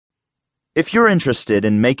If you're interested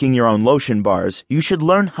in making your own lotion bars, you should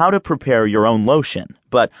learn how to prepare your own lotion,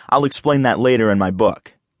 but I'll explain that later in my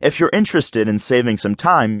book. If you're interested in saving some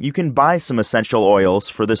time, you can buy some essential oils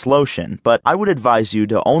for this lotion, but I would advise you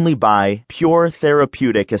to only buy pure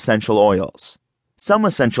therapeutic essential oils. Some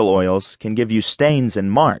essential oils can give you stains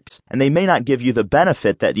and marks, and they may not give you the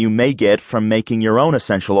benefit that you may get from making your own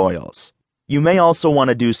essential oils. You may also want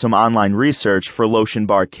to do some online research for lotion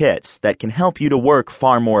bar kits that can help you to work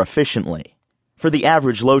far more efficiently. For the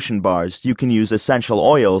average lotion bars, you can use essential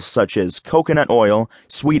oils such as coconut oil,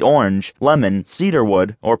 sweet orange, lemon,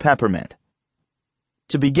 cedarwood, or peppermint.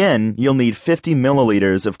 To begin, you'll need 50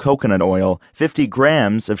 milliliters of coconut oil, 50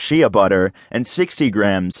 grams of shea butter, and 60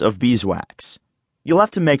 grams of beeswax. You'll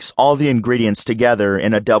have to mix all the ingredients together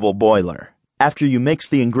in a double boiler. After you mix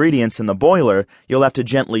the ingredients in the boiler, you'll have to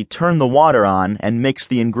gently turn the water on and mix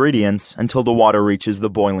the ingredients until the water reaches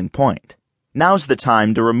the boiling point. Now's the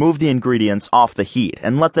time to remove the ingredients off the heat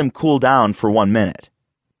and let them cool down for 1 minute.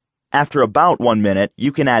 After about 1 minute,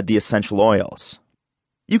 you can add the essential oils.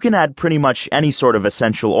 You can add pretty much any sort of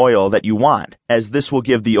essential oil that you want, as this will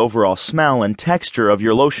give the overall smell and texture of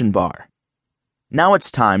your lotion bar. Now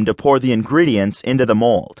it's time to pour the ingredients into the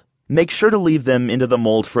mold. Make sure to leave them into the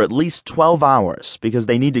mold for at least 12 hours because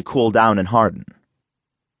they need to cool down and harden.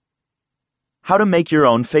 How to make your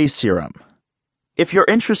own face serum. If you're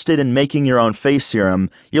interested in making your own face serum,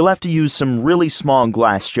 you'll have to use some really small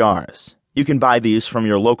glass jars. You can buy these from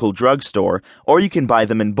your local drugstore, or you can buy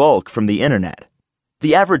them in bulk from the internet.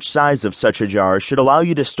 The average size of such a jar should allow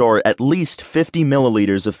you to store at least 50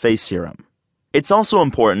 milliliters of face serum. It's also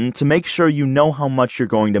important to make sure you know how much you're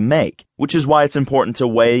going to make, which is why it's important to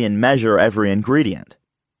weigh and measure every ingredient.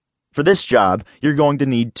 For this job, you're going to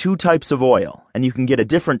need 2 types of oil, and you can get a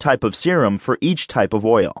different type of serum for each type of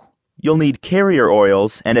oil. You'll need carrier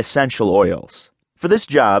oils and essential oils. For this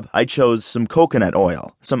job, I chose some coconut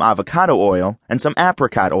oil, some avocado oil, and some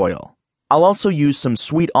apricot oil. I'll also use some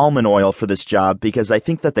sweet almond oil for this job because I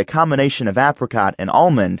think that the combination of apricot and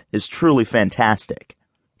almond is truly fantastic.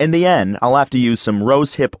 In the end, I'll have to use some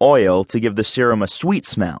rosehip oil to give the serum a sweet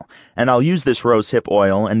smell, and I'll use this rosehip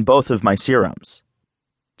oil in both of my serums.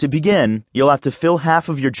 To begin, you'll have to fill half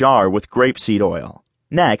of your jar with grapeseed oil.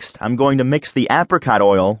 Next, I'm going to mix the apricot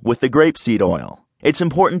oil with the grapeseed oil. It's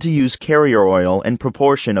important to use carrier oil in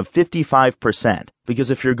proportion of 55% because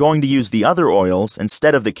if you're going to use the other oils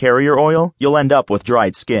instead of the carrier oil, you'll end up with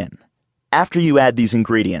dried skin. After you add these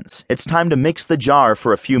ingredients, it's time to mix the jar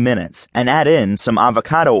for a few minutes and add in some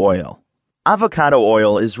avocado oil. Avocado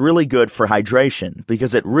oil is really good for hydration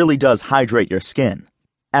because it really does hydrate your skin.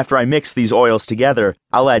 After I mix these oils together,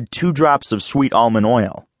 I'll add 2 drops of sweet almond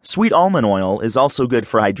oil. Sweet almond oil is also good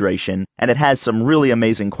for hydration, and it has some really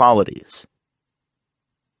amazing qualities.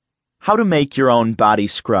 How to make your own body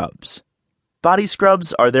scrubs. Body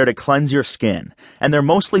scrubs are there to cleanse your skin, and they're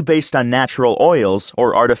mostly based on natural oils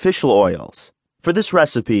or artificial oils. For this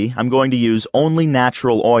recipe, I'm going to use only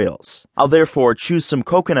natural oils. I'll therefore choose some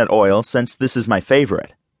coconut oil since this is my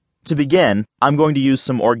favorite. To begin, I'm going to use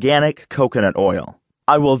some organic coconut oil.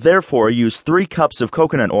 I will therefore use 3 cups of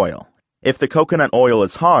coconut oil. If the coconut oil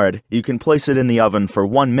is hard, you can place it in the oven for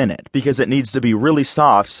 1 minute because it needs to be really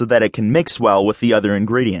soft so that it can mix well with the other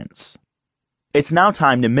ingredients. It's now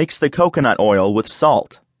time to mix the coconut oil with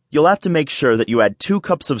salt. You'll have to make sure that you add 2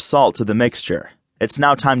 cups of salt to the mixture. It's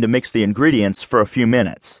now time to mix the ingredients for a few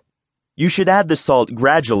minutes. You should add the salt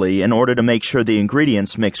gradually in order to make sure the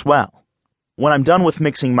ingredients mix well. When I'm done with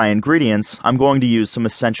mixing my ingredients, I'm going to use some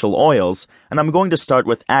essential oils, and I'm going to start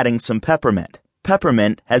with adding some peppermint.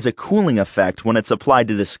 Peppermint has a cooling effect when it's applied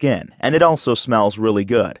to the skin, and it also smells really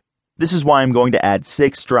good. This is why I'm going to add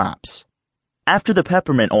 6 drops. After the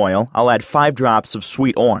peppermint oil, I'll add 5 drops of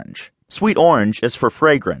sweet orange. Sweet orange is for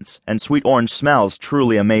fragrance, and sweet orange smells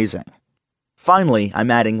truly amazing. Finally,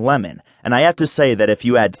 I'm adding lemon, and I have to say that if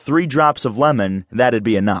you add 3 drops of lemon, that'd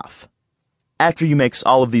be enough. After you mix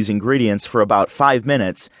all of these ingredients for about 5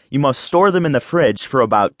 minutes, you must store them in the fridge for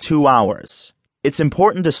about 2 hours. It's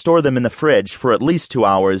important to store them in the fridge for at least 2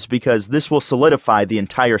 hours because this will solidify the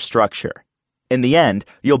entire structure. In the end,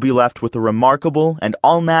 you'll be left with a remarkable and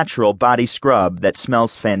all-natural body scrub that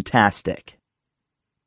smells fantastic.